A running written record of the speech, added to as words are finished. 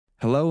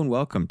Hello and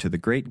welcome to The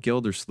Great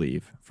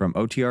Gildersleeve from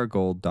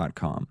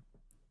OTRGold.com.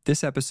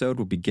 This episode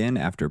will begin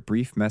after a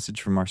brief message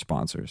from our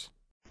sponsors.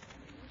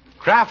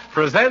 Kraft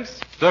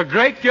presents The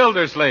Great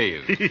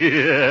Gildersleeve.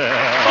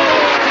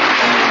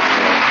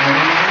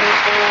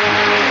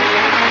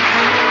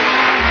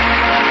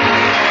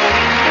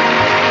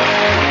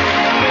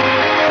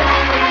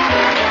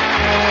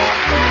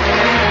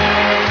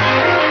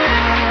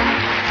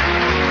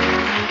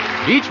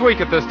 Each week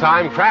at this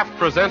time, Kraft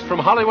presents from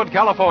Hollywood,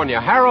 California,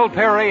 Harold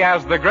Perry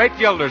as The Great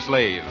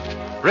Gildersleeve,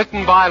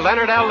 written by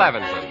Leonard L.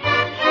 Levinson.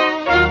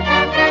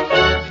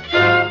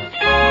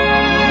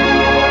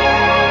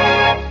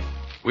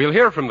 We'll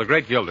hear from The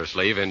Great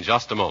Gildersleeve in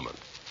just a moment.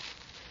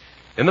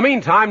 In the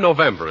meantime,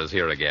 November is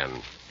here again.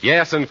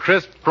 Yes, and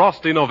crisp,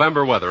 frosty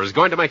November weather is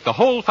going to make the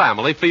whole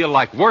family feel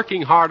like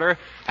working harder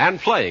and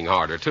playing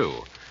harder, too.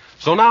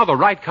 So now the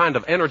right kind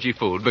of energy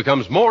food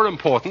becomes more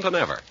important than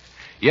ever.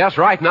 Yes,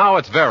 right now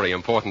it's very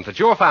important that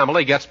your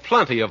family gets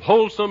plenty of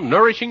wholesome,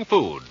 nourishing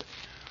food.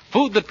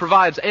 Food that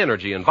provides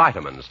energy and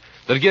vitamins,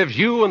 that gives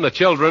you and the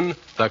children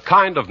the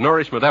kind of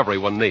nourishment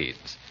everyone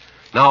needs.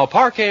 Now,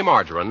 Parquet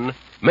margarine,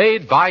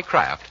 made by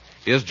Kraft,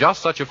 is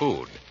just such a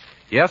food.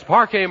 Yes,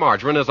 Parquet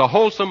margarine is a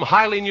wholesome,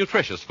 highly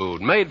nutritious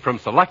food made from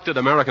selected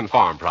American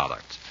farm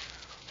products.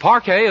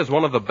 Parquet is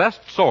one of the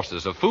best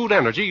sources of food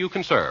energy you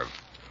can serve.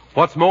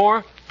 What's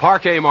more,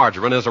 Parquet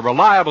margarine is a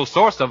reliable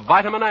source of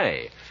vitamin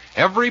A.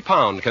 Every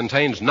pound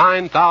contains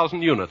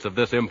 9,000 units of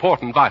this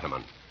important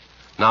vitamin.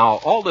 Now,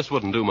 all this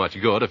wouldn't do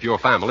much good if your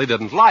family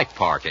didn't like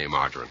Parquet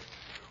margarine.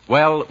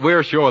 Well,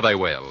 we're sure they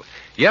will.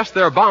 Yes,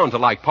 they're bound to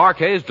like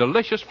Parquet's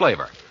delicious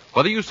flavor,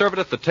 whether you serve it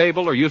at the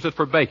table or use it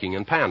for baking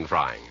and pan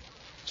frying.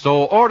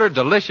 So order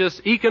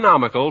delicious,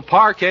 economical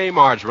Parquet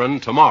margarine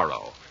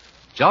tomorrow.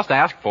 Just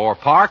ask for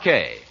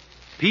Parquet.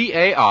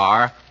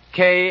 P-A-R-K-A-Y.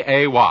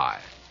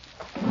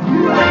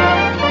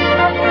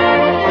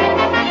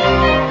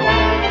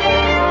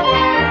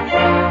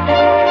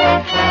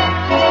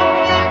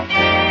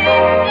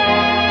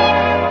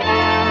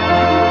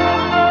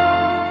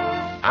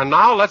 And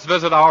now let's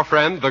visit our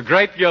friend, the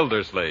Great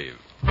Gildersleeve.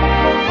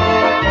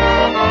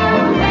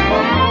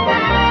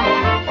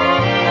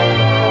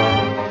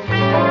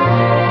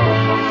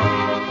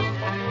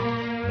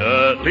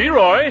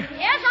 Leroy?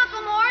 Yes,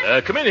 Uncle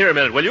Mort? Come in here a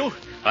minute, will you?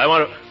 I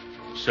want to...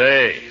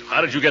 Say,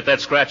 how did you get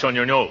that scratch on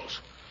your nose?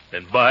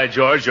 And by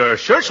George, your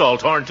shirt's all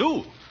torn,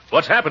 too.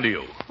 What's happened to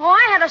you? Well,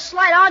 I had a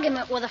slight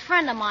argument with a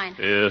friend of mine.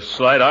 A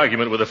slight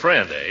argument with a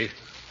friend, eh?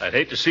 I'd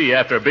hate to see you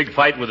after a big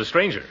fight with a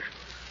stranger.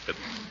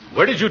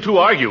 Where did you two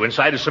argue?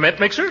 Inside a cement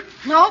mixer?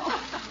 Nope.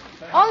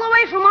 All the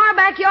way from our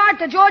backyard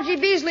to Georgie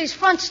Beasley's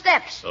front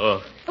steps.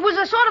 Oh. It was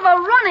a sort of a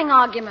running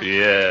argument.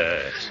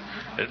 Yes.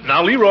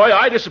 Now, Leroy,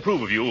 I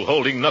disapprove of you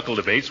holding knuckle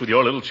debates with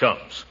your little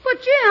chums.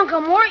 But gee, Uncle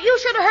Mort, you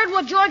should have heard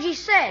what Georgie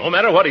said. No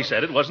matter what he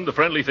said, it wasn't the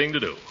friendly thing to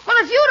do. Well,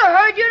 if you'd have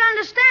heard, you'd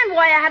understand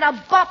why I had to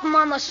bop him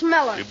on the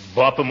smeller. You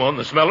bop him on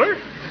the smeller?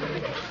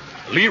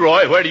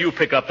 Leroy, where do you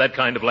pick up that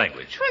kind of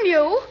language? From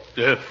you.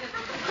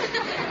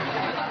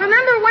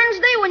 Remember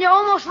Wednesday when you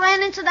almost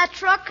ran into that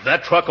truck?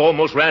 That truck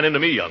almost ran into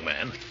me, young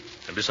man.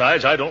 And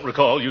besides, I don't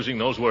recall using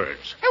those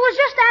words. It was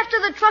just after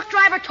the truck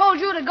driver told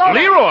you to go.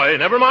 Leroy,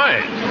 never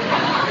mind.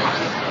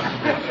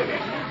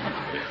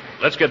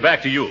 Let's get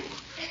back to you.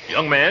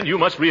 Young man, you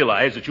must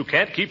realize that you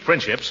can't keep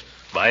friendships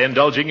by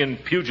indulging in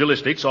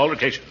pugilistic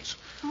altercations.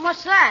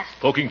 What's that?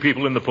 Poking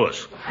people in the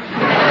puss.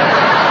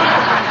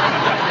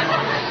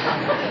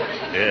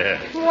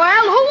 Yeah.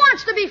 Well, who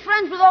wants to be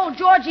friends with old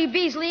Georgie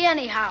Beasley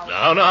anyhow?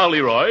 Now,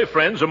 Leroy,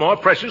 friends are more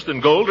precious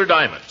than gold or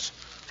diamonds.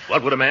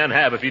 What would a man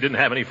have if he didn't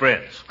have any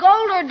friends?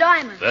 Gold or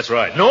diamonds? That's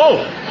right.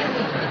 No!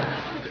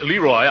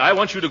 Leroy, I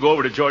want you to go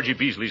over to Georgie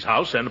Beasley's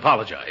house and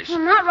apologize. Well,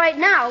 not right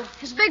now.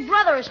 His big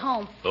brother is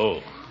home.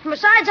 Oh.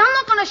 Besides, I'm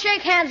not going to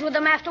shake hands with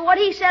him after what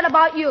he said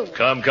about you.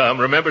 Come.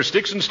 Remember,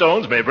 sticks and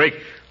stones may break...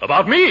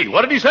 About me?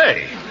 What did he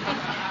say?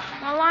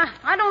 Well,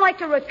 I don't like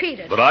to repeat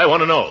it. But I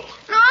want to know.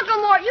 Now, Uncle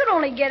Mort, you'd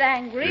only get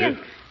angry. Yeah. And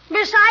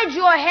besides,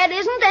 your head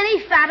isn't any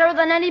fatter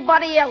than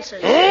anybody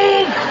else's.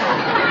 Oh!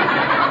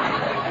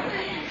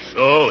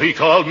 So he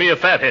called me a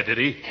fathead, did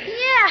he?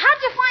 Yeah,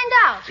 how'd you find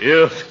out?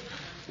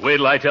 Wait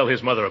till I tell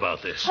his mother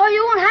about this. Oh,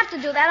 you won't have to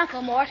do that,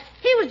 Uncle Mort.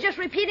 He was just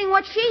repeating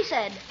what she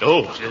said.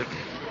 Oh,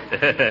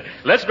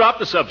 let's drop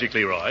the subject,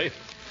 Leroy.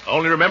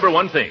 Only remember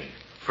one thing.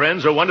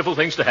 Friends are wonderful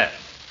things to have.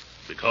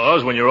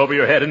 Because when you're over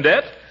your head in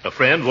debt, a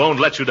friend won't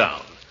let you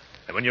down.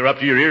 And when you're up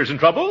to your ears in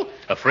trouble,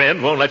 a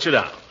friend won't let you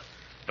down.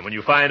 And when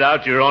you find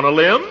out you're on a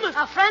limb...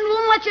 A friend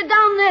won't let you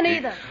down then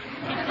either.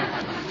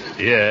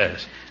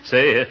 Yes.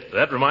 Say,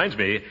 that reminds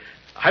me...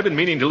 I've been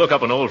meaning to look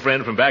up an old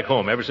friend from back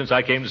home ever since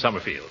I came to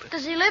Summerfield.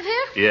 Does he live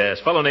here?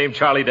 Yes, a fellow named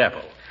Charlie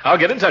Dapple. I'll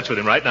get in touch with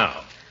him right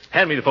now.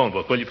 Hand me the phone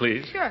book, will you,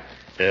 please? Sure.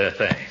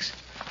 Thanks.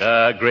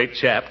 Great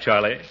chap,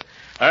 Charlie.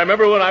 I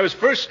remember when I was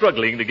first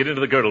struggling to get into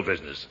the girdle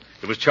business.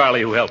 It was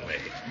Charlie who helped me.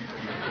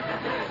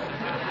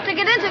 To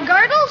get into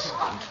girdles?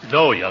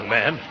 No, young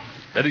man.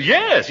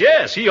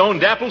 Yes. He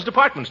owned Dapple's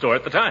department store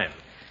at the time.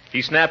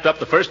 He snapped up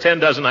the first 10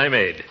 dozen I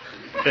made.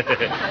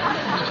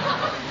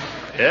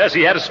 Yes,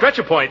 he had a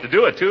stretcher point to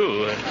do it,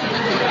 too.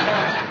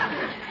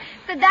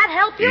 Did that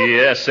help you?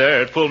 Yes,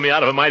 sir. It pulled me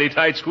out of a mighty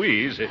tight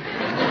squeeze.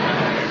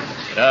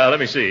 Let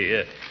me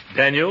see.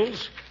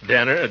 Daniels,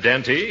 Danner,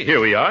 Dante. Here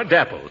we are.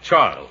 Dapple,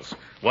 Charles.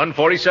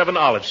 147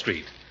 Olive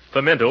Street.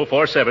 Pimento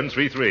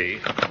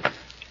 4733.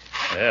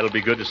 That'll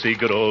be good to see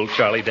good old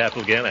Charlie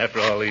Dapple again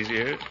after all these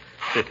years.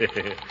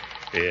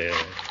 Yeah.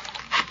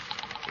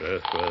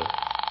 Well.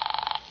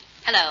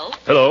 Hello?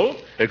 Hello?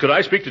 Could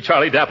I speak to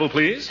Charlie Dapple,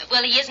 please?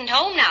 Well, he isn't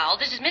home now.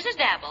 This is Mrs.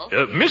 Dapple.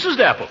 Mrs.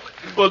 Dapple?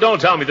 Well, don't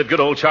tell me that good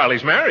old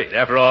Charlie's married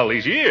after all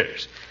these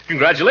years.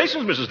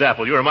 Congratulations, Mrs.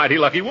 Dapple. You're a mighty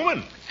lucky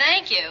woman.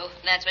 Thank you.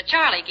 That's what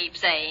Charlie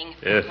keeps saying.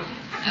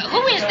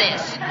 Who is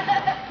this?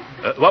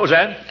 What was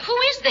that? Who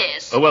is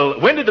this? Well,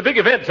 when did the big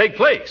event take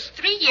place?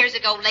 3 years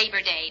ago, Labor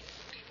Day.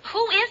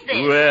 Who is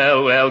this?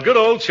 Well, good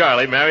old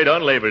Charlie married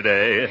on Labor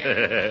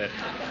Day.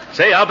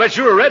 Say, I'll bet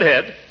you're a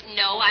redhead.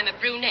 No, I'm a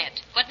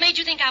brunette. What made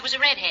you think I was a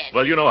redhead?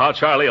 Well, you know how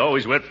Charlie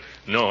always went.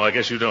 No, I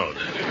guess you don't.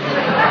 Maybe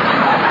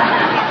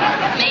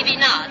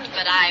not,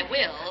 but I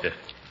will.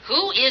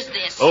 Who is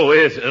this? Oh,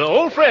 it's an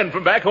old friend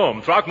from back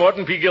home,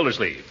 Throckmorton P.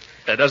 Gildersleeve.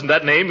 Doesn't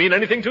that name mean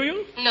anything to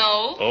you?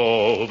 No.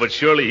 Oh, but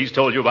surely he's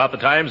told you about the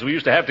times we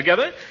used to have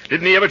together.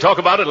 Didn't he ever talk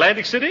about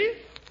Atlantic City?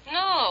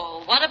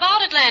 No. What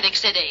about Atlantic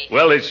City?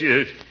 Well, it's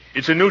in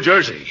New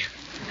Jersey.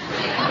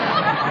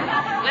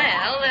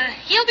 Well,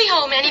 he'll be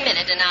home any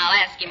minute, and I'll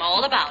ask him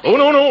all about it. Oh,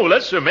 no.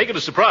 Let's make it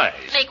a surprise.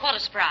 Make what a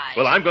surprise?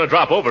 Well, I'm going to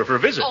drop over for a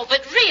visit. Oh,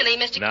 but really,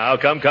 Mr. Now,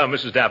 come,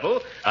 Mrs.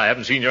 Dapple. I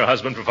haven't seen your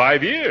husband for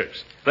 5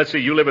 years. Let's see,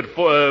 you live at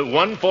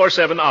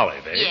 147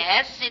 Olive, eh?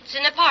 Yes, it's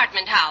an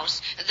apartment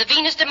house. The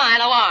Venus de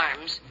Milo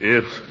Arms.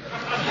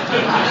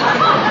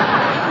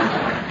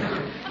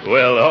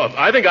 Well,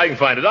 I think I can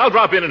find it. I'll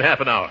drop in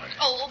half an hour.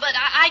 Oh, but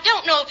I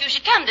don't know if you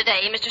should come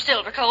today, Mr.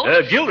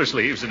 Silvercoat.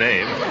 Gildersleeve's the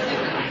name.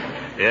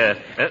 Yeah.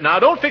 Now,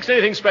 don't fix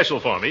anything special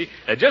for me.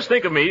 Just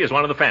think of me as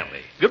one of the family.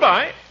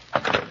 Goodbye.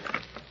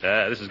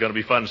 This is going to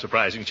be fun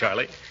surprising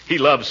Charlie. He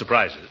loves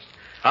surprises.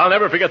 I'll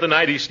never forget the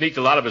night he sneaked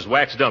a lot of his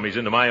wax dummies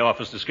into my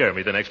office to scare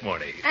me the next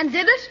morning. And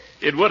did it?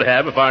 It would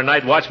have if our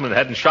night watchman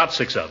hadn't shot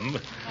 6 of them.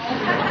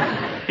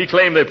 He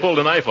claimed they pulled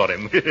a knife on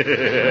him. Mr.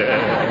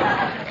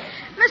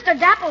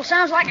 Dapple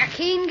sounds like a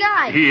keen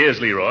guy. He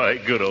is, Leroy.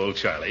 Good old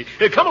Charlie.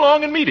 Come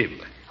along and meet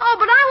him. Oh,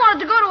 but I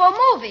wanted to go to a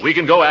movie. We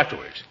can go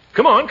afterwards.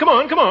 Come on.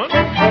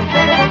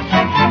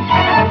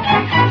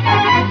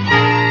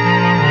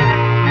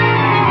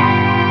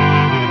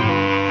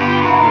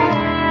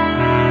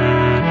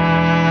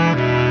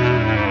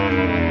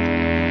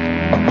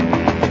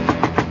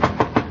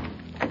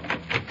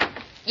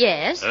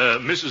 Yes?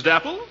 Mrs.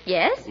 Dapple?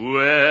 Yes?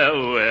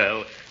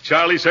 Well.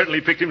 Charlie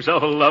certainly picked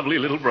himself a lovely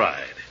little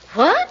bride.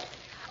 What?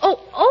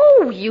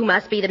 Oh, you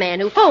must be the man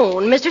who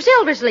phoned, Mr.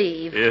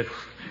 Silversleeve.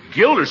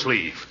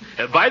 Gildersleeve.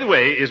 By the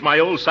way, is my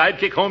old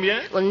sidekick home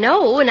yet? Well,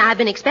 no, and I've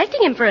been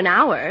expecting him for an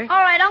hour.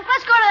 All right, Unc,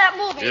 let's go to that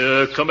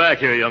movie. Come back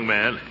here, young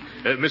man.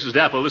 Mrs.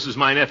 Dapple, this is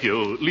my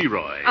nephew,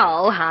 Leroy.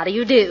 Oh, how do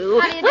you do?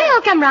 How do you do?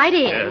 Well, come right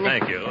in.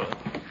 Thank you.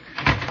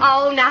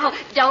 Oh, now,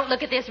 don't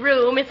look at this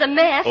room. It's a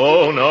mess.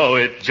 Oh, no,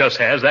 it just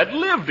has that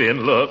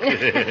lived-in look.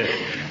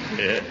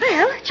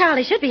 Well,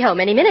 Charlie should be home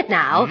any minute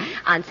now.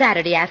 Mm-hmm. On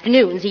Saturday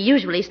afternoons, he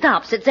usually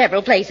stops at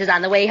several places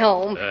on the way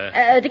home.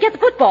 To get the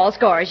football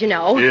scores, you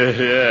know.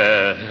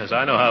 Yes,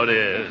 I know how it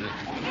is.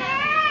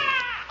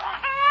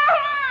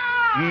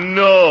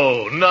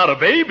 No, not a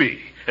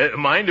baby.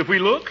 Mind if we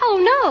look?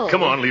 Oh, no.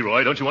 Come on,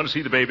 Leroy. Don't you want to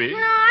see the baby? No,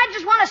 I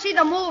just want to see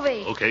the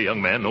movie. Okay,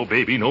 young man. No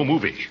baby, no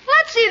movie.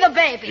 Let's see the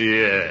baby.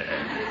 Yeah,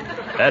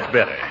 that's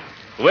better.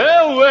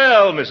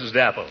 Well, Mrs.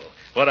 Dapple.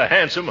 What a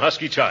handsome,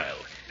 husky child.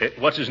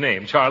 What's his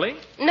name, Charlie?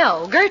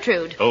 No,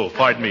 Gertrude. Oh,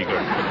 pardon me,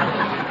 Gertrude.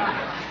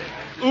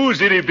 Ooh,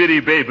 zitty-bitty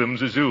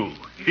babums a zoo.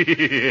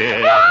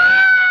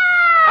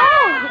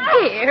 Oh,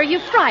 dear, you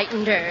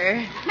frightened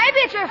her. Maybe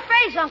it's her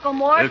face, Uncle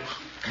Mort.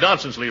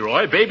 Nonsense,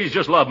 Leroy. Babies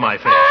just love my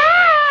face.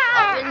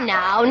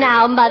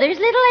 Now, Mother's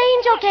little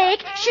angel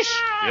cake.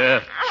 Shush.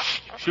 Yeah,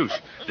 shush.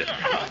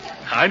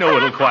 I know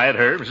it'll quiet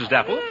her, Mrs.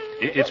 Dapple.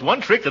 It's one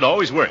trick that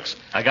always works.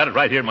 I got it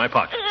right here in my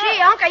pocket. Gee,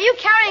 Unc, are you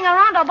carrying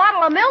around a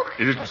bottle of milk?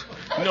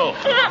 No.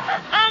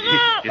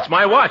 It's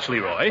my watch,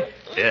 Leroy.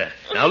 Yeah.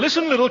 Now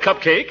listen, little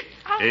cupcake.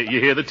 You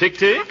hear the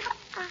tick-tick?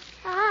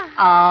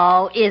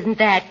 Oh, isn't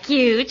that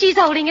cute? She's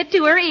holding it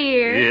to her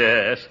ear.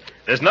 Yes.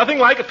 There's nothing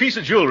like a piece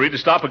of jewelry to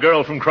stop a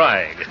girl from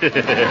crying.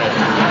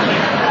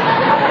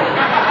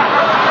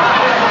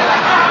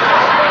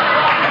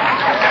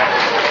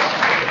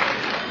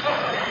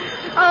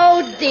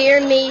 Oh,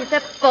 dear me, the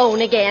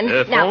phone again.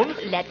 Phone? Now,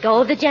 let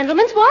go of the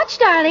gentleman's watch,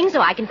 darling,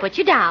 so I can put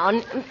you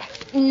down.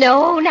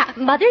 No, now,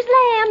 Mother's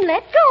lamb,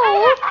 let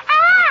go.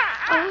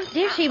 Oh,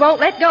 dear, she won't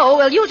let go.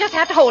 Well, you'll just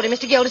have to hold him,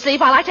 Mr. Gildersleeve,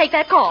 while I take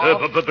that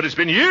call. But it's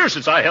been years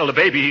since I held a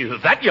baby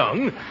that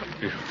young.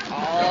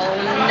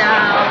 Oh,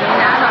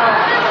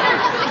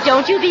 now.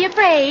 Don't you be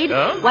afraid.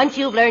 Huh? Once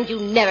you've learned, you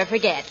never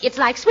forget. It's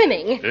like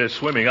swimming.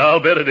 Swimming, I'll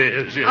bet it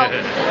is.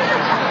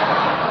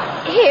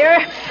 Yeah. Oh.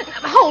 Here,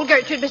 Hold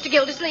Gertrude, Mr.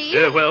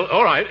 Gildersleeve. Well,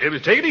 all right.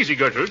 Take it easy,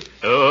 Gertrude.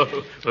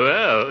 Oh,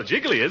 well,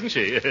 jiggly, isn't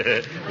she?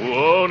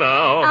 Whoa,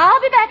 now.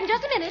 I'll be back in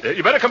just a minute.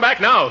 You better come back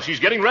now. She's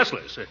getting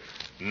restless.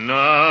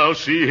 Now,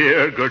 see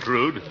here,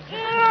 Gertrude.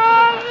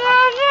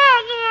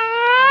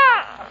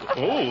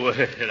 Oh,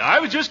 I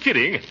was just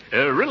kidding.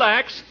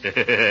 Relax.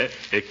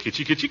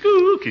 Kitchy, kitchy,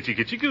 goo. Kitchy,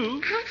 kitchy,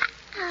 goo.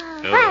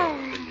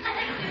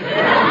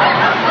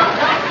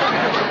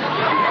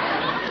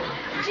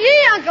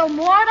 Gee, Uncle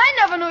Mort, I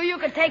never knew you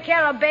could take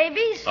care of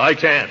babies. I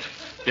can't.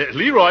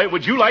 Leroy,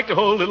 would you like to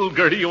hold little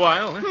Gertie a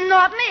while?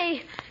 Not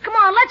me. Come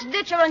on, let's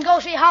ditch her and go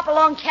see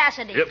Hopalong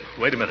Cassidy. Yep,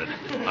 wait a minute.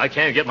 I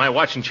can't get my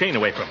watch and chain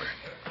away from her.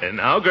 And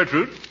now,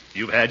 Gertrude,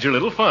 you've had your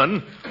little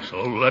fun,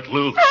 so let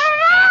little...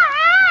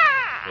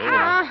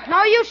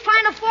 No use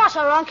trying to force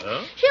her, Unc.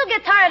 Huh? She'll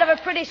get tired of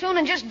it pretty soon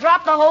and just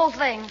drop the whole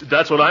thing.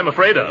 That's what I'm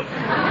afraid of.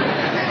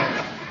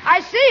 I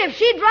see. If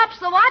she drops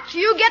the watch,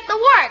 you get the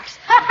works.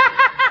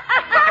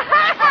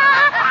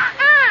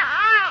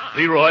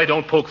 Leroy,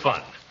 don't poke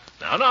fun.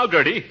 Now,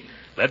 Gertie,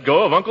 let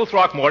go of Uncle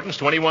Throckmorton's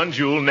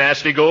 21-jewel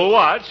nasty gold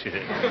watch.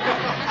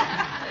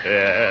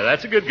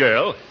 That's a good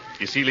girl.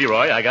 You see,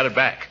 Leroy, I got it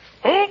back.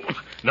 Oh,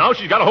 now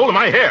she's got a hold of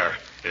my hair.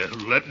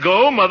 Let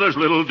go, Mother's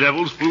little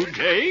devil's food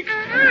cake.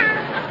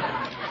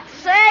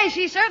 Say,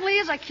 she certainly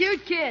is a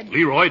cute kid.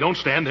 Leroy, don't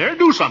stand there.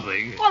 Do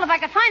something. Well, if I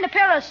could find a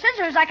pair of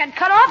scissors, I could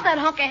cut off that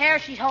hunk of hair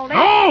she's holding.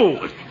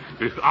 No!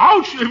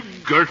 Ouch!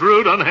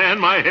 Gertrude, unhand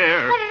my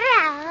hair.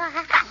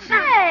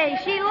 Say,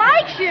 she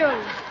likes you.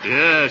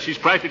 Yeah, she's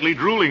practically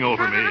drooling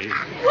over me.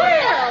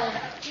 Well,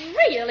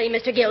 really,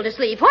 Mr.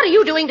 Gildersleeve, what are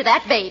you doing to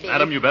that baby?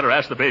 Madam, you better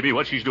ask the baby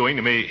what she's doing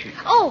to me.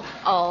 Oh,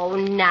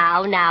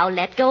 now,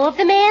 let go of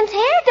the man's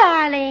hair,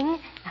 darling.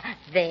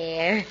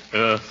 There.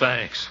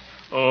 Thanks.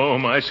 Oh,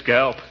 my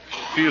scalp.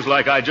 Feels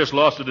like I just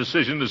lost a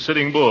decision to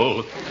Sitting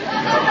Bull.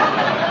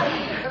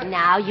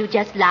 Now you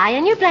just lie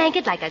on your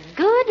blanket like a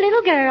good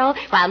little girl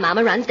while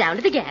Mama runs down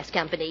to the gas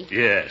company.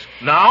 Yes.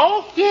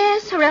 Now?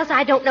 Yes, or else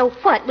I don't know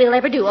what we'll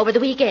ever do over the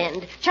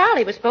weekend.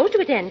 Charlie was supposed to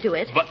attend to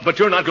it. But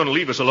you're not going to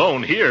leave us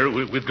alone here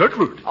with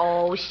Gertrude.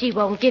 Oh, she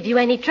won't give you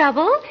any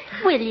trouble,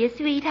 will you,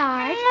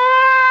 sweetheart?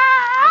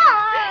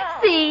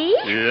 See?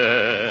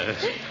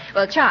 Yes.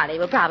 Well, Charlie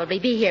will probably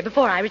be here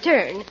before I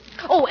return.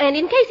 Oh, and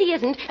in case he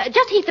isn't,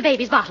 just heat the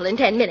baby's bottle in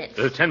 10 minutes.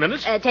 10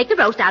 minutes? Take the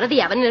roast out of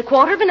the oven in a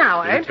quarter of an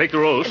hour. Take the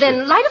roast.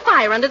 Then light a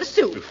fire under the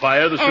soup.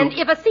 Fire the soup. And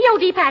if a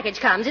COD package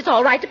comes, it's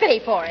all right to pay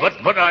for it.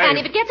 But I... And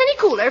if it gets any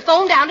cooler,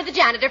 phone down to the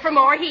janitor for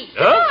more heat.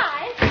 Huh?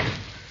 Bye.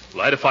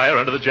 Light a fire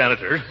under the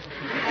janitor.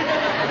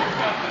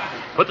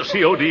 Put the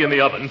COD in the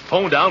oven.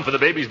 Phone down for the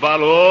baby's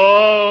bottle.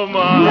 Oh,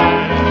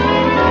 my...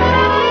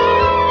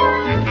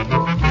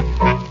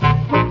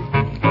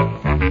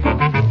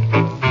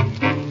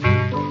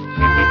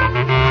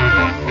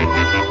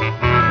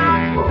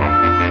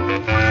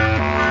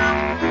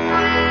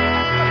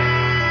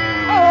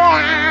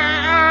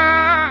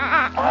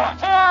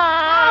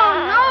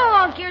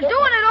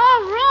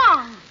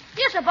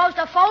 Supposed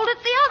to fold it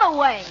the other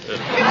way.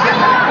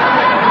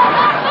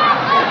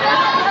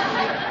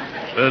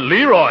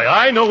 Leroy,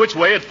 I know which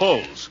way it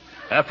folds.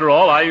 After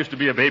all, I used to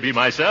be a baby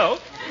myself.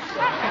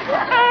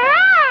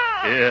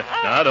 Yeah,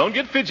 now don't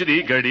get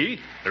fidgety, Gertie.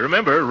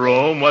 Remember,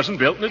 Rome wasn't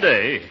built in a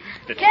day.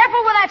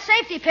 Careful with that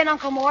safety pin,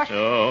 Uncle Mort.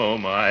 Oh,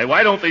 my.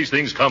 Why don't these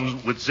things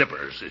come with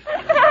zippers?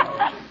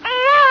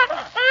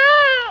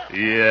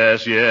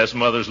 Yes,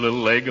 Mother's little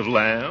leg of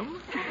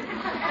lamb.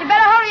 You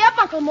better hurry up,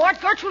 Uncle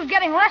Mort. Gertrude's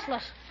getting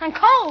restless. And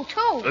cold,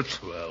 too.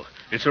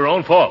 It's her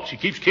own fault. She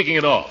keeps kicking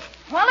it off.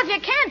 Well, if you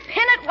can't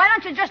pin it, why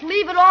don't you just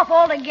leave it off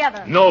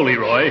altogether? No,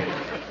 Leroy.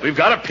 We've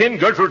got to pin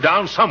Gertrude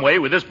down some way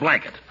with this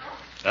blanket.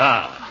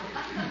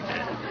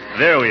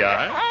 There we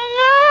are.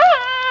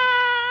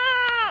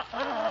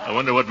 I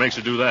wonder what makes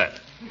her do that.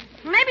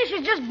 Maybe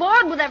she's just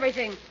bored with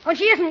everything. When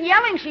she isn't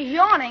yelling, she's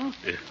yawning.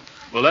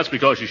 Well, that's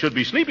because she should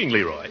be sleeping,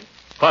 Leroy.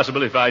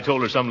 Possibly if I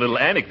told her some little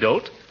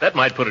anecdote, that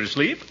might put her to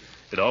sleep.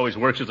 It always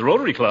works at the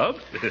Rotary Club.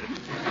 Why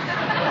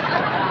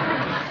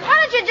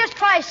don't you just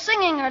try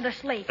singing her to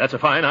sleep? That's a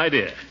fine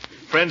idea.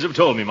 Friends have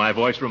told me my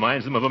voice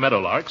reminds them of a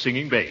meadowlark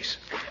singing bass.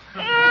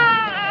 Okay,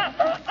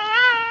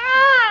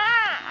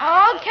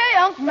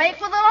 Unc, make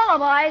for the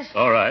lullabies.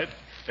 All right.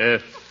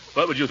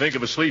 What would you think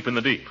of Asleep in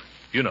the Deep?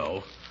 You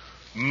know.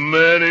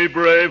 Many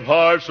brave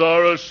hearts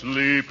are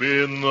asleep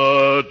in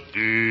the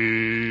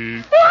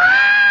deep.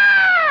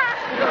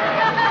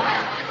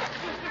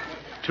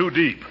 Too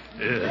deep.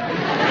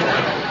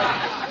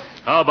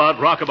 How about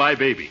Rockabye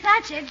Baby?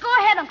 That's it. Go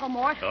ahead, Uncle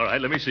Mort. All right,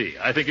 let me see.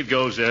 I think it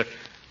goes,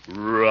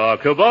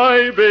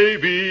 Rockabye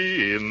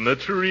Baby in the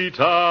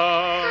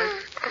treetop.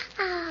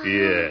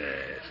 Yes.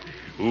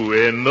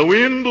 When the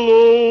wind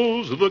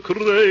blows, the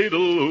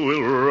cradle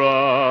will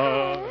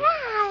rock.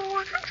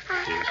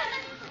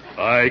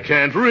 I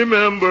can't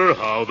remember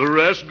how the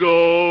rest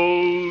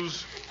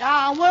goes.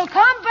 Down will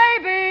come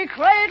baby,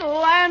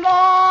 cradle and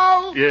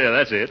all. Yeah,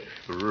 that's it.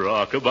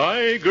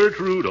 Rockabye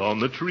Gertrude on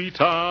the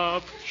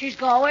treetop. She's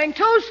going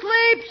to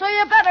sleep, so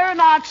you better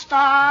not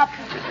stop.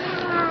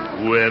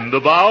 When the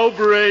bow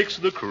breaks,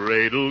 the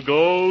cradle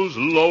goes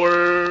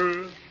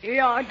lower.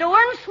 You're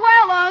doing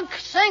swell, Unc.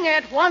 Sing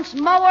it once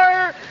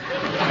more.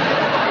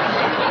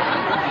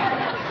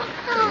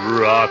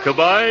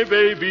 Rock-a-bye,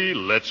 baby,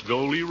 let's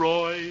go,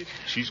 Leroy.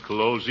 She's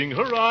closing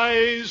her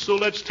eyes, so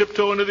let's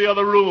tiptoe into the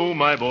other room,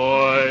 my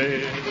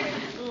boy.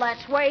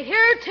 Let's wait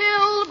here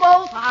till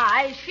both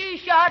eyes she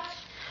shuts.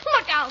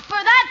 Look out for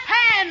that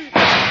pen.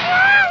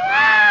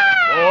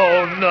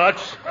 Oh,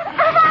 nuts.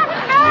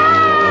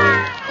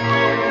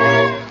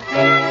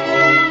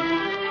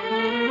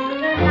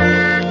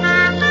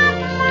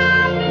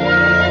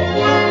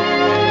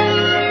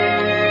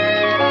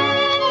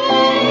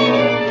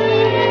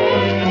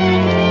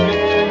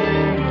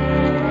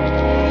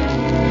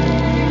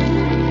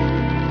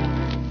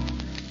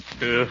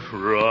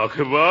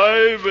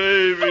 Rock-a-bye,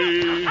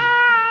 baby.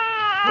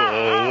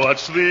 Oh,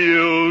 what's the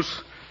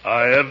use?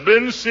 I have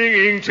been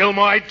singing till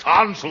my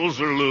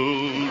tonsils are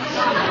loose. You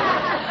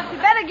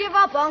better give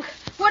up, Unc.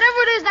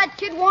 Whatever it is that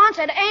kid wants,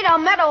 it ain't a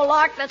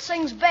meadowlark that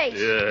sings bass.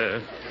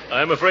 Yeah,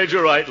 I'm afraid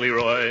you're right,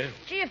 Leroy.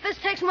 Gee, if this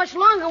takes much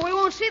longer, we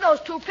won't see those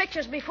two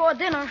pictures before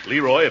dinner.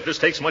 Leroy, if this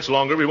takes much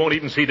longer, we won't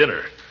even see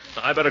dinner.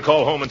 I better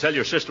call home and tell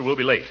your sister we'll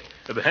be late.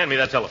 Hand me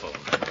that telephone.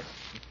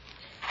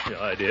 The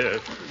idea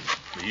of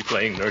me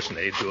playing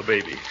nursemaid to a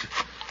baby.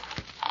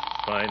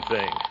 Fine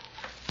thing.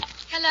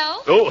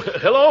 Hello? Oh,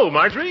 hello,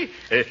 Marjorie.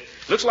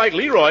 Looks like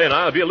Leroy and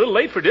I'll be a little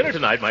late for dinner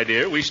tonight, my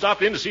dear. We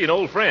stopped in to see an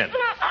old friend.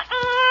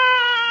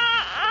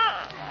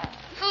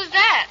 Who's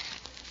that?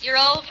 Your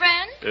old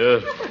friend?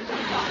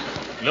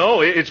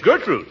 No, it's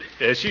Gertrude.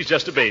 She's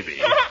just a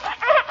baby.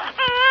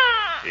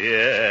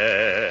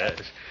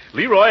 Yes.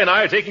 Leroy and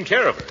I are taking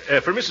care of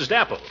her. For Mrs.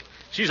 Dapple.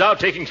 She's out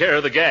taking care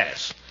of the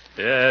gas.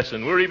 Yes,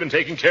 and we're even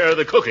taking care of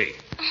the cooking.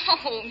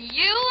 Oh,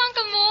 you,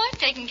 Uncle Mort,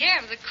 taking care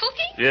of the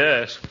cooking?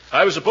 Yes.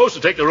 I was supposed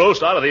to take the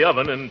roast out of the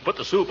oven and put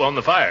the soup on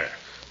the fire.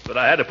 But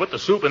I had to put the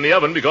soup in the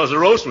oven because the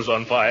roast was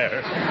on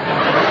fire.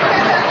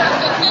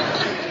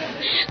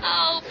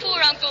 Oh,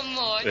 poor Uncle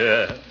Mort.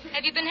 Yeah.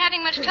 Have you been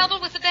having much trouble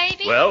with the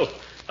baby? Well,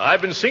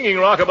 I've been singing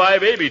Rock-a-bye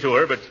Baby to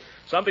her, but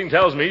something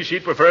tells me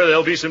she'd prefer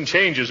there'll be some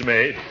changes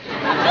made.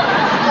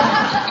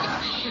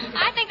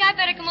 I think I'd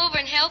better come over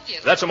and help you.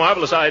 That's a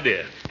marvelous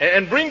idea.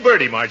 And bring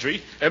Bertie,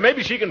 Marjorie.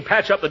 Maybe she can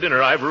patch up the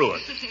dinner I've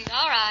ruined.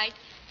 All right.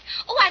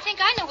 Oh, I think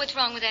I know what's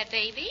wrong with that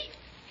baby.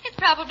 It's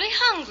probably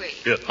hungry.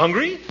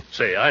 Hungry?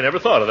 Say, I never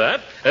thought of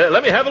that.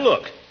 Let me have a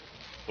look.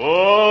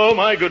 Oh,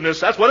 my goodness,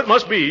 that's what it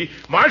must be.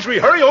 Marjorie,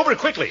 hurry over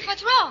quickly.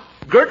 What's wrong?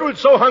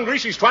 Gertrude's so hungry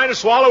she's trying to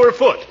swallow her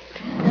foot.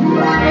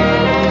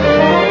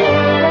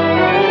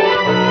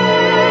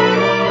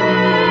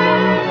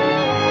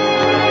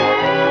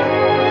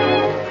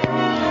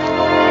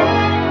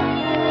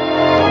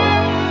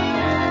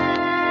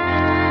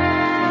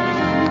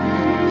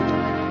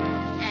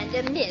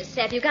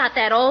 Have you got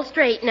that all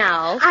straight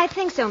now? I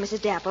think so,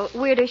 Mrs. Dapple.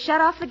 We're to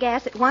shut off the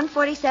gas at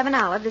 1:47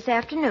 Olive this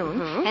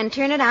afternoon and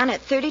turn it on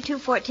at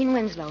 3214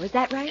 Winslow. Is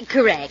that right?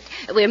 Correct.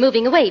 We're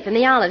moving away from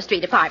the Olive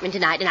Street apartment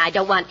tonight, and I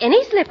don't want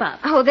any slip-up.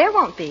 Oh, there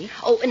won't be.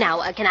 Oh,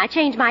 now, can I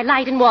change my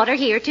light and water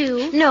here,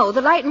 too? No,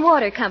 the Light and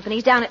Water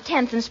Company's down at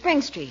 10th and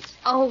Spring Streets.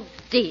 Oh,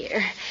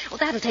 dear. Well,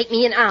 that'll take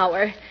me an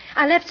hour.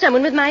 I left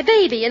someone with my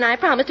baby, and I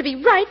promised to be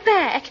right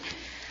back.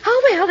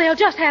 Oh, well, they'll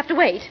just have to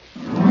wait.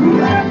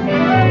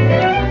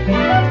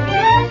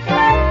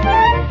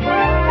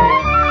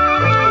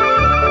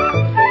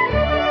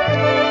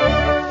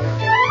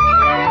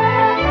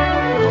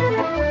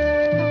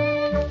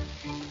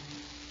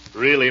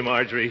 Really,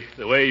 Marjorie,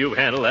 the way you've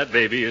handled that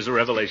baby is a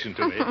revelation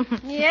to me.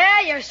 Yeah,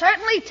 you're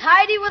certainly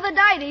tidy with a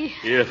diety.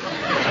 Yeah.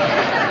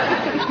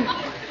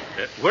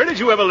 Where did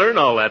you ever learn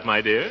all that,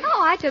 my dear?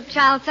 Oh, I took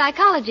child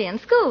psychology in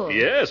school.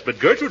 Yes, but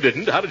Gertrude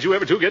didn't. How did you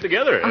ever two get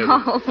together?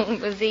 Oh,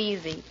 it was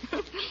easy.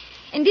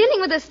 In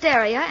dealing with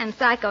hysteria and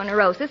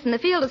psychoneurosis in the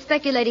field of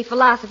speculative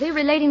philosophy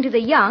relating to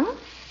the young,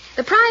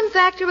 the prime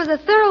factor was a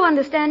thorough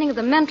understanding of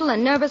the mental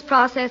and nervous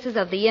processes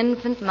of the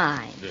infant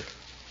mind.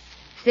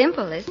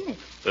 Simple, isn't it?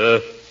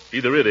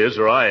 Either it is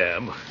or I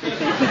am.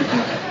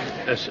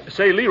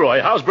 Say,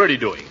 Leroy, how's Bertie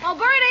doing? Oh,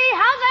 Bertie,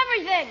 how's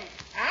everything?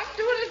 I'm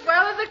doing as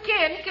well as I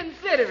can,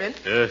 considering.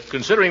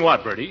 Considering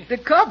what, Bertie? The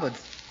cupboards.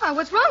 Oh,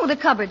 what's wrong with the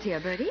cupboards here,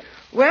 Bertie?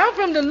 Well,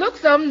 from the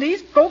looks of them,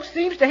 these folks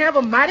seems to have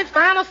a mighty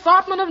fine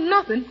assortment of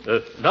nothing.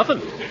 Nothing.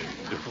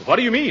 What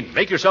do you mean?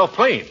 Make yourself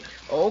plain.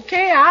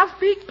 Okay, I'll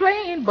speak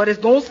plain, but it's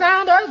gonna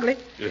sound ugly.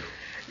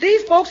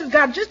 These folks has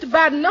got just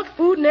about enough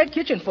food in their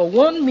kitchen for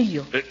one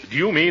meal. Do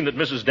you mean that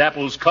Mrs.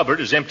 Dapple's cupboard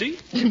is empty?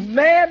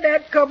 Man,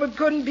 that cupboard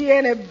couldn't be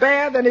any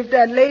better than if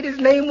that lady's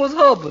name was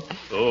Hubbard.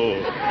 Oh.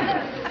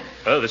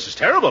 This is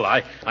terrible.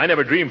 I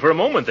never dreamed for a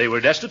moment they were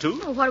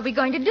destitute. Well, what are we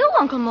going to do,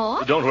 Uncle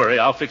Mort? Don't worry.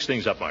 I'll fix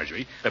things up,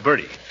 Marjorie.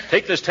 Bertie,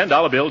 take this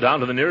 $10 bill down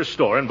to the nearest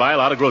store and buy a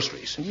lot of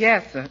groceries.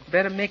 Yes, sir.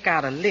 Better make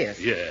out a list.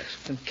 Yes.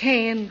 Some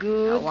canned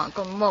goods. Oh,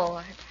 Uncle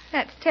Mort,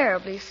 that's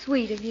terribly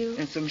sweet of you.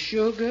 And some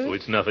sugar. Oh,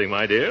 it's nothing,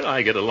 my dear.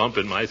 I get a lump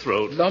in my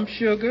throat. Lump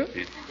sugar.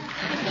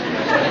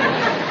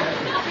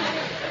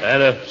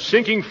 And a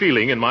sinking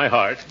feeling in my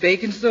heart.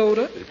 Baking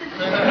soda.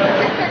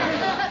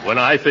 When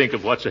I think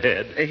of what's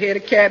ahead. A head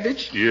of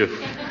cabbage. Yeah.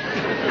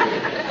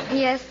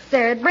 Yes,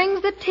 sir. It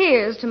brings the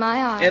tears to my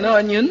eyes. And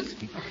onions.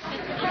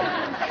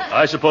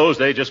 I suppose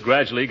they just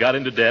gradually got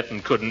into debt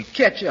and couldn't...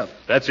 Catch up.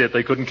 That's it.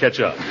 They couldn't catch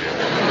up.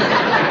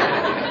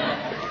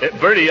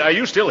 Bertie, are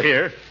you still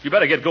here? You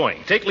better get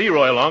going. Take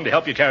Leroy along to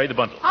help you carry the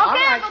bundle.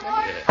 Okay, Uncle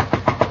Mort.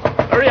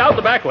 Hurry out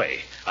the back way.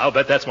 I'll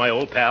bet that's my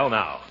old pal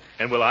now.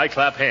 And will I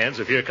clap hands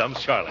if here comes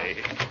Charlie?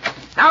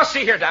 Now,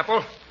 see here,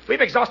 Dapple.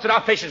 We've exhausted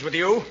our patience with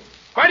you.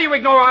 Why do you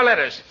ignore our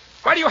letters?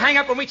 Why do you hang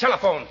up when we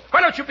telephone?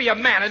 Why don't you be a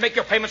man and make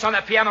your payments on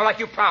that piano like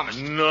you promised?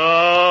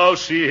 No,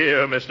 see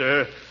here,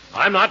 mister.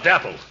 I'm not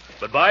Dapple.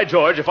 But by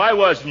George, if I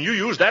was and you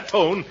used that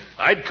tone,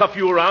 I'd cuff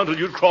you around till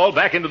you'd crawl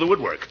back into the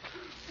woodwork.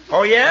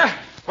 Oh, yeah?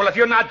 Well, if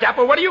you're not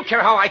Dapple, what do you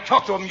care how I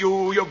talk to him,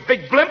 you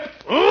big blimp?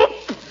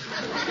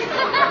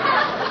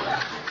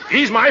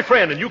 He's my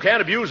friend, and you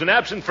can't abuse an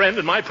absent friend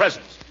in my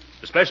presence,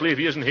 especially if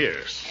he isn't here.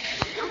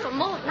 Uncle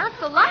Mort, not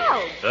so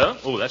loud. Huh?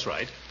 Oh, that's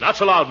right. Not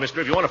so loud, mister.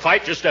 If you want to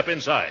fight, just step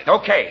inside.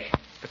 Okay.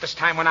 But this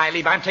time when I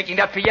leave, I'm taking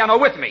that piano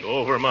with me.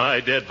 Over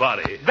my dead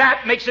body.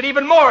 That makes it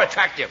even more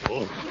attractive.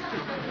 Oh.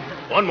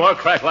 One more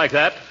crack like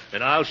that,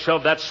 and I'll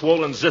shove that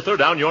swollen zither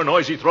down your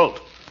noisy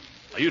throat.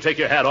 Now, you take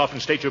your hat off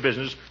and state your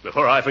business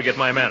before I forget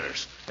my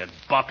manners and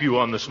bop you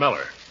on the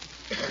smeller.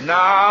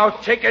 Now,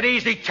 take it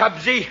easy,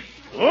 Tubbsy.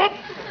 Whoop.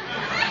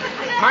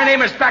 My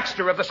name is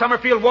Baxter of the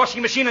Summerfield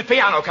Washing Machine and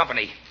Piano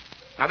Company.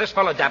 Now, this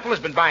fellow Dapple has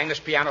been buying this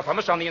piano from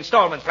us on the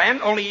installment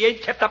plan, only he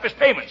ain't kept up his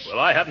payments. Well,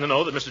 I happen to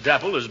know that Mr.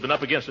 Dapple has been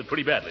up against it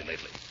pretty badly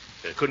lately.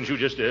 Couldn't you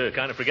just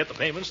kind of forget the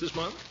payments this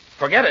month?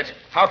 Forget it?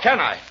 How can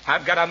I?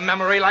 I've got a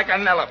memory like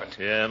an elephant.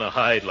 Yeah, and a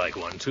hide like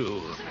one,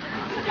 too.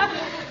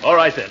 All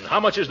right, then. How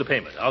much is the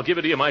payment? I'll give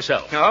it to you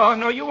myself.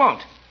 No, you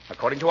won't.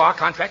 According to our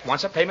contract,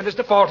 once a payment is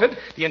defaulted,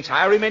 the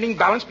entire remaining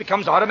balance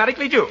becomes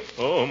automatically due.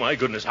 Oh, my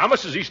goodness. How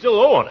much does he still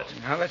owe on it?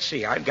 Now, let's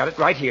see. I've got it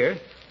right here.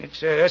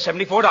 It's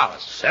 $74.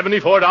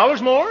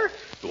 $74 more?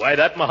 Why,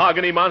 that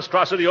mahogany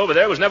monstrosity over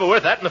there was never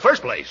worth that in the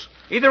first place.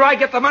 Either I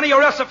get the money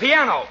or else the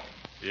piano.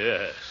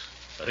 Yes,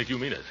 I think you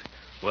mean it.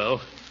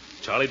 Well,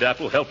 Charlie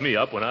Dapple helped me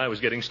up when I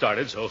was getting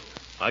started, so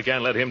I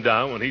can't let him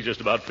down when he's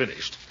just about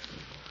finished.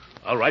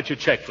 I'll write you a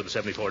check for the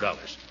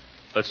 $74.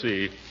 Let's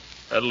see.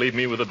 That'll leave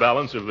me with a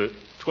balance of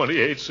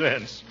 28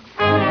 cents.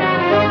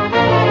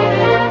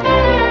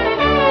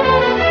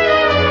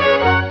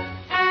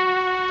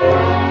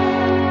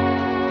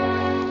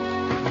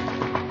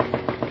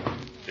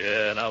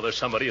 Yeah, now there's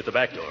somebody at the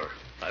back door.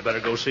 I better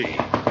go see.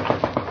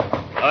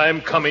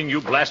 I'm coming,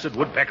 you blasted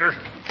woodpecker.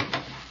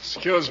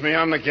 Excuse me,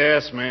 I'm the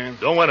gas man.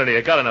 Don't want any.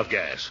 I got enough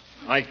gas.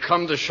 I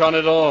come to shut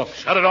it off.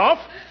 Shut it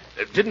off?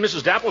 Didn't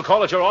Mrs. Dapple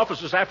call at your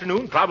office this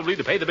afternoon, probably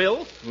to pay the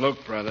bill?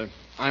 Look, brother,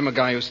 I'm a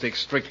guy who sticks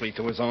strictly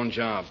to his own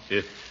job.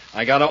 Yeah.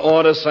 I got an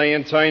order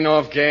saying turn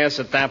off gas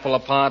at Dapple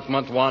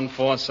Apartment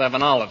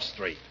 147 Olive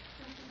Street.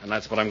 And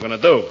that's what I'm going to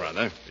do,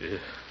 brother. Yeah.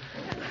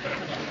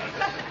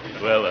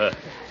 Well,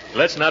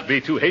 let's not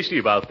be too hasty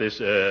about this,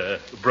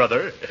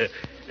 brother.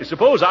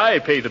 Suppose I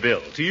pay the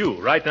bill to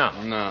you right now.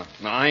 No,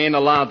 I ain't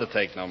allowed to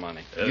take no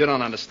money. You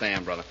don't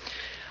understand, brother.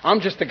 I'm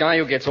just the guy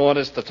who gets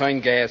orders to turn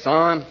gas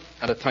on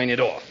and to turn it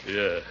off.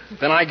 Yeah.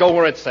 Then I go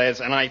where it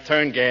says, and I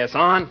turn gas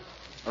on,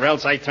 or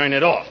else I turn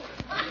it off.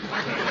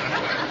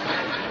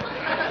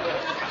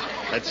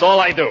 That's all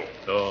I do.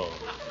 Oh,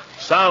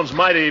 sounds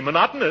mighty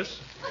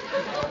monotonous.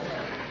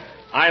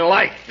 I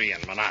like being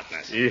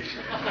monotonous. Yeah.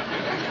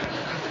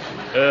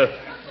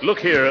 Look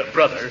here,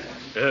 brother.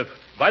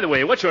 By the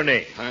way, what's your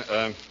name?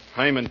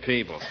 Herman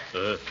Peebles.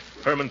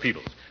 Herman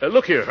Peebles.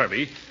 Look here,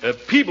 Hermie.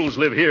 Peebles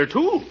live here,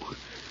 too.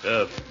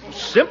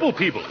 Simple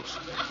Peebles.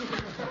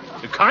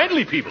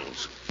 Kindly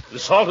Peebles. The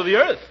salt of the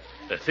earth.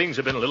 Things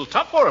have been a little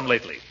tough for him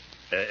lately.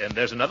 And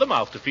there's another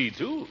mouth to feed,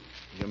 too.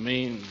 You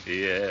mean?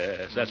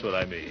 Yes, that's what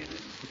I mean.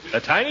 A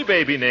tiny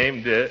baby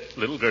named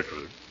Little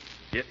Gertrude.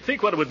 Yeah,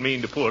 think what it would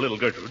mean to poor little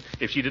Gertrude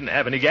if she didn't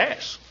have any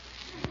gas.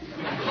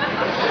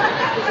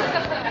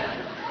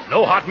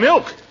 No hot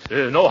milk.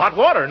 No hot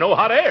water. No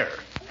hot air.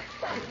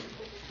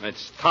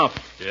 It's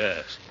tough.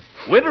 Yes.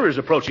 Winter is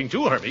approaching,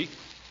 too, Hermie.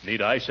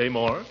 Need I say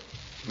more?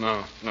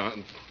 No.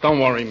 Don't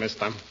worry,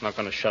 mister. I'm not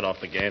going to shut off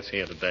the gas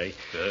here today.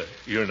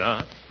 You're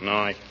not? No,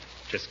 I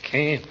just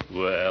can't.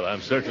 Well,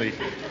 I'm certainly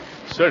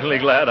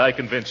glad I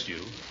convinced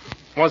you.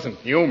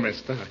 Wasn't you,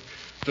 mister.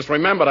 Just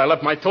remembered I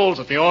left my tools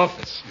at the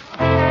office.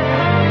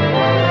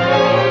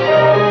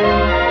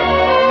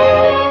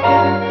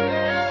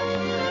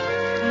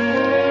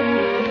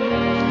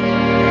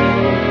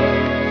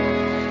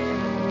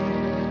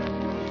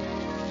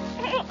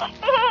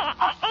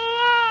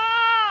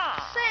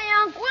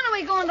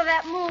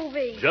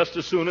 Just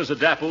as soon as a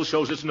dapple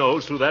shows its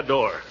nose through that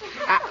door.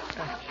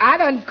 I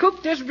done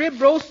cooked this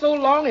rib roast so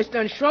long it's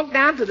done shrunk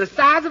down to the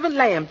size of a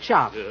lamb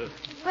chop.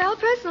 Well,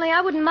 personally, I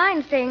wouldn't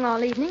mind staying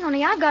all evening,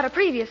 only I've got a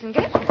previous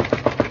engagement.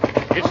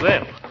 It's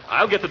them.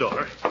 I'll get the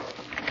door.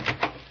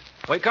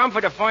 We come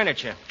for the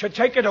furniture. To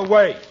take it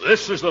away.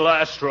 This is the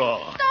last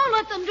straw. Don't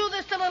let them do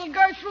this to little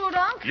Gertrude,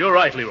 Unc. You're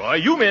right, Leroy.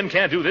 You men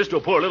can't do this to a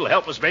poor little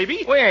helpless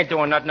baby. We ain't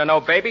doing nothing to no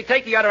baby.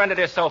 Take the other end of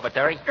this sofa,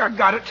 Terry. I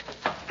got it.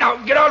 Now,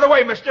 get out of the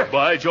way, mister.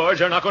 By George,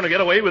 they're not going to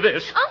get away with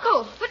this.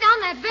 Uncle, put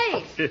down that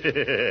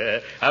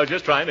vase. I was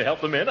just trying to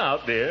help the men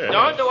out there.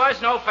 Don't do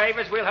us no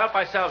favors. We'll help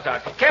ourselves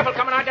out. Careful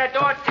coming out that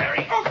door,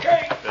 Terry.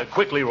 Okay.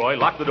 Quick, Leroy,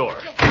 lock the door.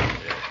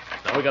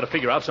 Now we got to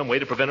figure out some way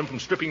to prevent him from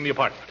stripping the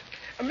apartment.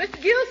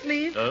 Mr.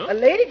 Gilsleeve, Huh? a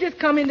lady just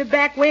come in the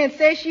back way and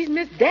says she's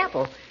Miss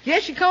Dapple.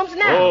 Here she comes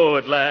now. Oh,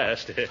 at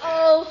last.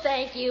 Oh,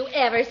 thank you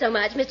ever so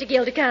much, Mr.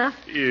 Gildecoff.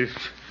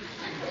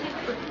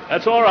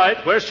 That's all right.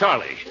 Where's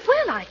Charlie?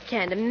 Well, I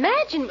can't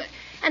imagine.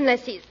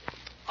 Unless he's...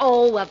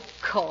 Oh, of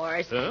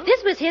course. Huh?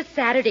 This was his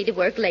Saturday to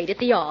work late at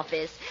the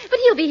office. But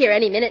he'll be here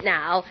any minute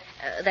now.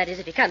 That is,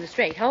 if he comes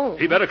straight home.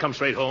 He better come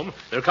straight home.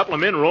 There are a couple of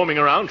men roaming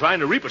around trying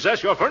to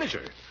repossess your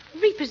furniture.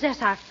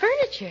 Repossess our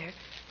furniture?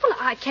 Well,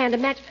 I can't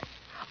imagine...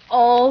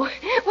 Oh,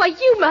 why,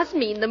 you must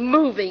mean the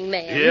moving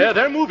men. Yeah,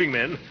 they're moving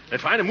men. They're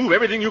trying to move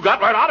everything you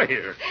got right out of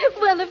here.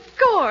 Well, of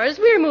course.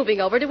 We're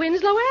moving over to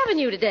Winslow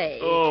Avenue today.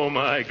 Oh,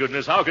 my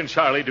goodness. How can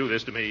Charlie do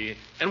this to me?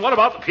 And what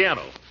about the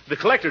piano? The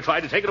collector tried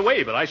to take it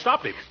away, but I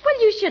stopped him.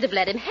 Well, you should have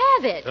let him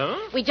have it. Huh?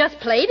 We just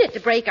played it to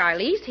break our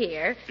lease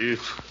here.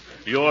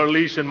 Your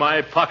lease in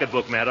my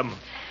pocketbook, madam.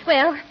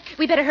 Well,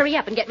 we better hurry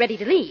up and get ready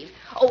to leave.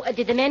 Oh,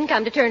 did the men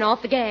come to turn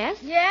off the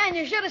gas? Yeah, and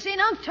you should have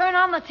seen Unc turn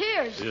on the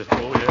tears.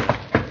 Oh, yeah.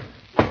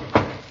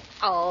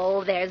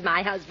 Oh, there's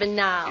my husband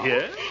now.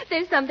 Yeah?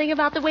 There's something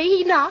about the way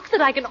he knocks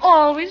that I can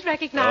always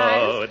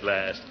recognize. Oh, at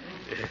last.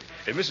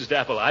 Mrs.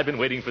 Dapple, I've been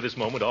waiting for this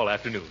moment all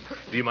afternoon.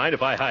 Do you mind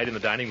if I hide in the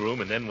dining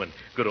room, and then when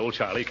good old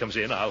Charlie comes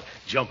in, I'll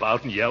jump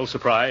out and yell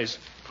surprise?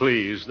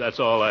 Please,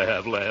 that's all I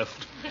have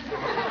left.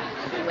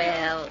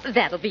 Well,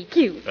 that'll be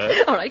cute.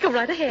 All right, go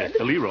right ahead.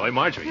 Leroy,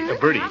 Marjorie,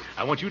 Bertie,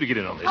 I want you to get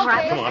in on this.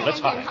 Okay. Come on,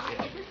 let's hide.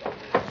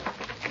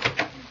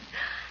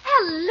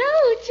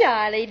 Hello,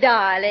 Charlie,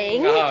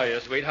 darling. Oh, you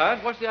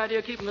sweetheart. What's the idea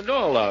of keeping the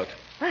door locked?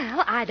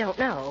 Well, I don't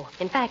know.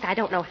 In fact, I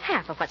don't know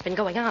half of what's been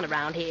going on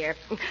around here.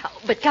 Oh,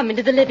 but come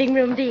into the living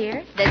room,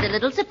 dear. There's a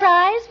little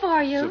surprise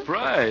for you.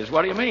 Surprise?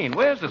 What do you mean?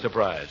 Where's the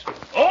surprise?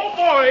 Oh,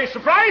 boy,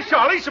 surprise,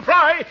 Charlie,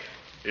 surprise.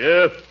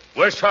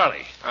 Where's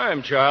Charlie?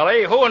 I'm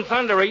Charlie. Who in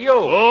thunder are you?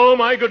 Oh,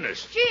 my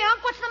goodness. Gee,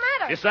 Unc, what's the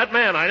matter? It's that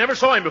man. I never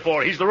saw him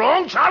before. He's the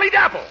wrong Charlie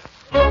Dapple.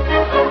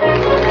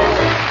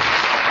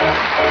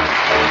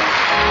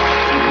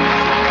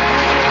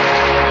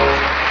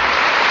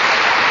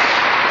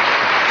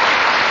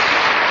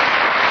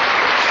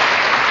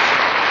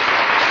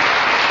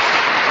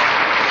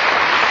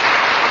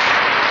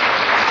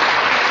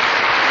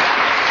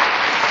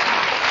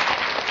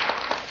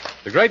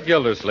 The great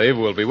Gildersleeve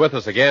will be with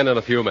us again in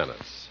a few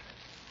minutes.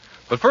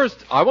 But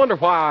first, I wonder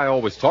why I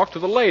always talk to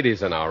the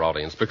ladies in our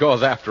audience,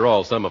 because after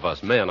all, some of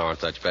us men aren't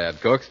such bad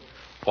cooks.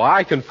 Why,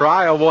 I can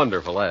fry a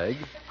wonderful egg.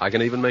 I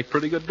can even make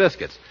pretty good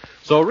biscuits.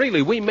 So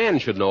really, we men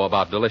should know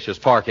about delicious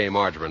Parquet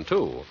margarine,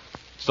 too.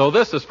 So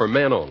this is for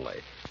men only.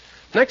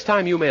 Next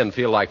time you men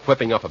feel like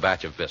whipping up a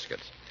batch of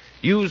biscuits,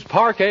 use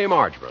Parquet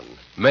margarine,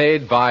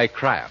 made by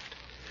Kraft.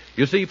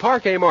 You see,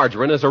 Parquet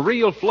margarine is a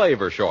real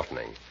flavor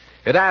shortening.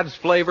 It adds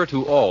flavor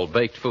to all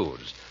baked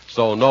foods.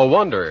 So no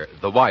wonder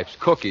the wife's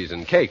cookies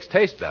and cakes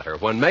taste better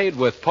when made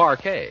with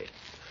Parquet.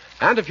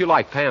 And if you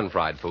like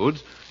pan-fried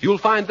foods, you'll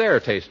find they're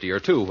tastier,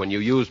 too, when you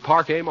use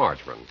Parquet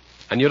margarine.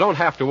 And you don't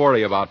have to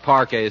worry about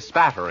Parquet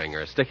spattering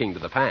or sticking to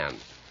the pan.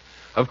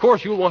 Of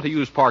course, you'll want to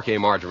use Parquet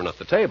margarine at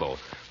the table,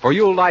 for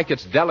you'll like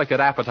its delicate,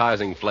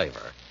 appetizing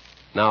flavor.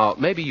 Now,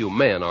 maybe you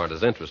men aren't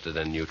as interested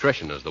in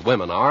nutrition as the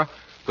women are,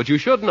 but you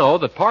should know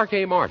that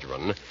Parquet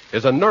margarine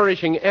is a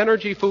nourishing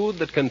energy food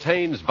that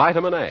contains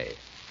vitamin A.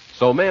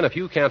 So, men, if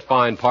you can't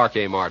find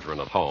Parquet margarine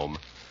at home,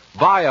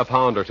 buy a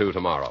pound or two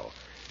tomorrow.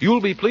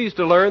 You'll be pleased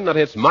to learn that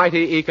it's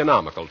mighty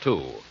economical,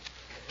 too.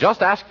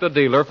 Just ask the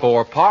dealer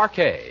for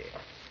Parquet.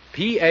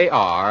 Parkay.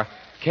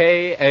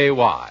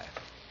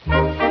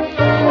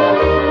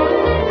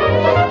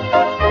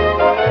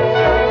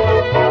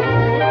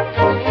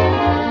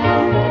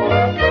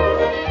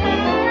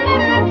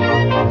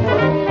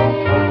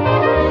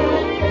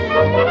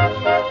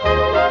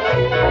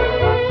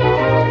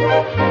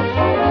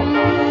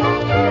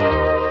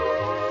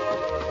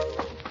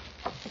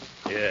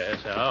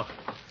 Yes, now,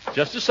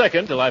 just a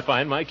second till I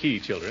find my key,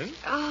 children.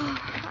 Oh,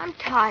 I'm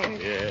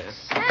tired.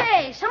 Yes.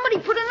 Hey, somebody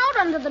put a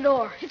note under the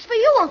door. It's for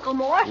you, Uncle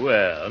Mort.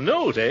 Well,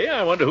 note, eh?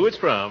 I wonder who it's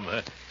from.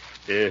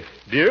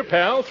 Dear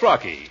pal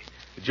Throcky,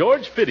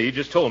 George Fitty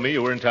just told me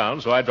you were in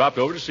town, so I dropped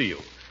over to see you.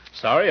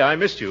 Sorry I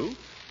missed you.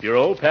 Your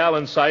old pal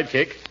and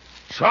sidekick,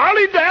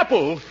 Charlie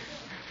Dapple.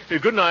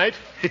 Good night.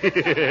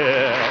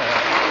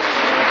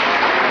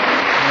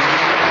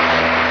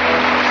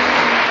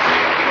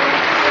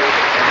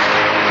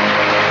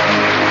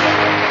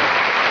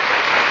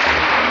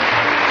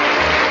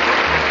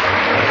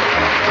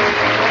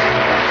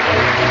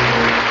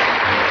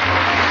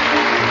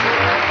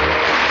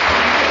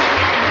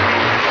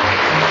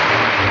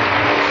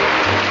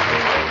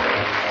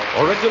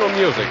 original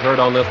music heard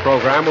on this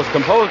program was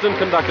composed and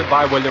conducted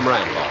by William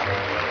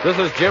Randolph. This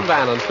is Jim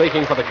Bannon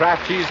speaking for the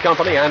Kraft Cheese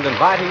Company and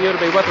inviting you to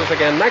be with us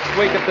again next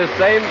week at this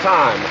same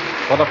time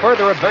for the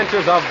further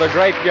adventures of the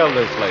Great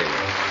Gildersleeve.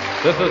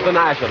 This is the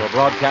National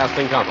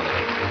Broadcasting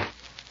Company.